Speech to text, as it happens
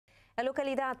A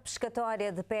localidade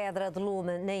pescatória de Pedra de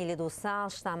Lume, na Ilha do Sal,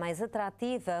 está mais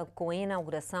atrativa com a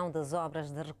inauguração das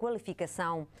obras de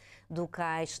requalificação do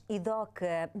cais e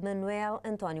doca Manoel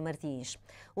António Martins.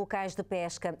 O cais de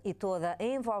pesca e toda a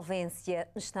envolvência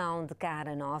estão de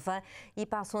cara nova e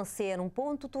passam a ser um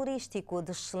ponto turístico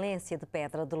de excelência de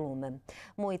Pedra de Lume.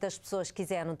 Muitas pessoas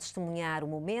quiseram testemunhar o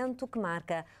momento que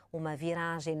marca uma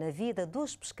viragem na vida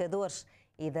dos pescadores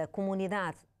e da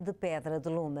comunidade de Pedra de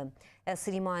Lume. A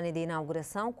cerimónia de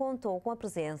inauguração contou com a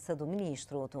presença do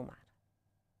Ministro do Mar.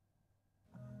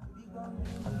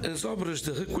 As obras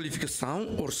de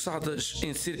requalificação, orçadas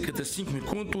em cerca de 5.000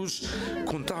 contos,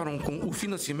 contaram com o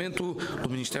financiamento do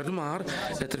Ministério do Mar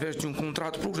através de um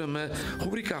contrato-programa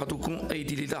rubricado com a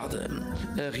idilidade.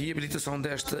 A reabilitação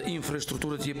desta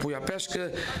infraestrutura de apoio à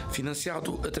pesca,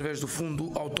 financiado através do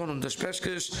Fundo Autónomo das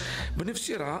Pescas,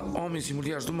 beneficiará homens e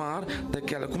mulheres do mar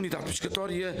daquela comunidade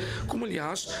pescatória, como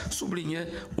aliás sublinha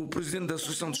o presidente da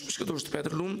Associação dos Pescadores de Pedra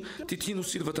de Lume, Titino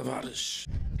Silva Tavares.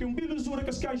 Que um belezura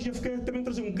que as cais também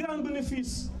trazer um grande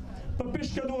benefício para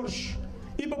pescadores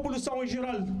e para a população em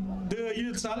geral da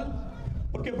Ilha de Sal,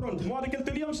 porque pronto, modo que ele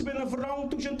teríamos bem na verão,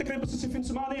 tu gente querer passar esse fim de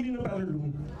semana ali na Pedra de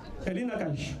Lume, ali na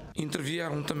cais.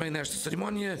 Intervieram também nesta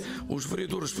cerimónia os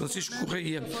vereadores Francisco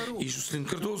Correia e Juscelino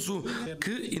Cardoso,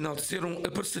 que enalteceram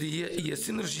a parceria e a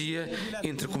sinergia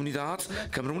entre a comunidade,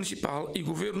 Câmara Municipal e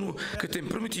Governo, que tem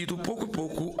permitido pouco a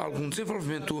pouco algum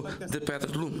desenvolvimento da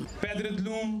Pedra de Lume. Pedra de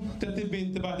Lume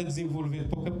também está a desenvolver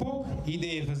pouco a pouco, a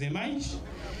ideia é fazer mais,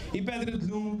 e Pedra de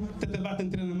Lume está a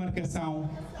entrar na marcação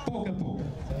pouco a pouco.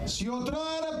 Se outrora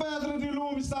a Pedra de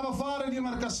Lume estava fora de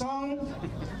marcação,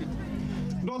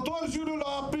 Dr. Júlio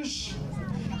Lopes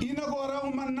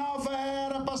inaugurou uma nova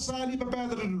era para sair para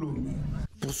Pedra de Lume.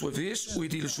 Por sua vez, o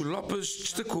edil Júlio Lopes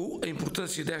destacou a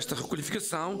importância desta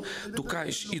requalificação do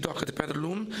cais e doca de Pedra de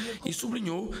Lume e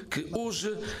sublinhou que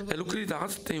hoje a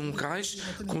localidade tem um cais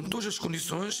com todas as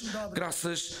condições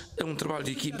graças a um trabalho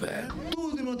de equipa.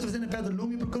 Tudo não fazer na Pedra de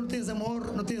Lume porque não tens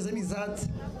amor, não tens amizade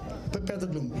para Pedra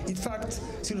de Lume. E de facto,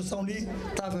 a situação ali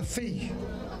estava feia.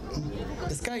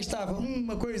 Esse cais estava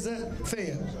uma coisa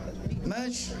feia,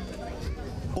 mas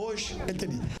hoje ele está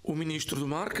ali. O Ministro do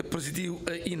Mar, que presidiu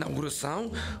a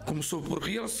inauguração, começou por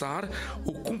realçar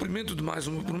o cumprimento de mais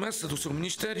uma promessa do seu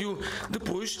Ministério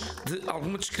depois de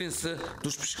alguma descrença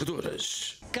dos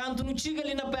pescadores. Quando não chega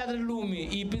ali na Pedra de Lume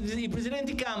e o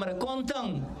Presidente de Câmara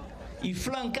contam e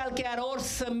falam qualquer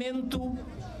orçamento,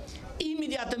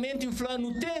 imediatamente o Flã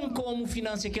não tem como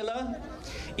financiar aquela,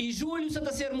 e Júlio está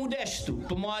a ser modesto,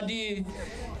 por modo de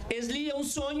esse é um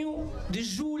sonho de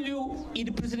Júlio e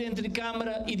do Presidente de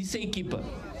Câmara e de sua equipa.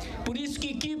 Por isso que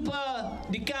a equipa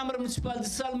de Câmara Municipal de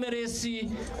Sal merece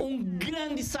um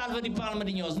grande salva de palmas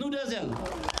de nós. No deserto.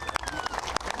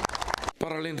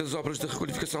 Para além das obras de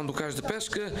requalificação do cais de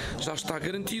pesca, já está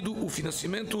garantido o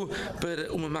financiamento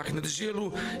para uma máquina de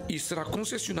gelo e será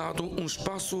concessionado um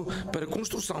espaço para a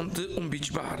construção de um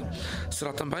beach bar.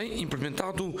 Será também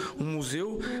implementado um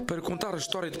museu para contar a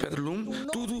história de Pedra de Lume,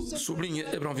 tudo, sublinha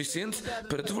Abrão Vicente,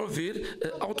 para devolver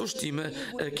a autoestima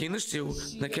a quem nasceu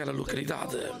naquela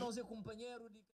localidade.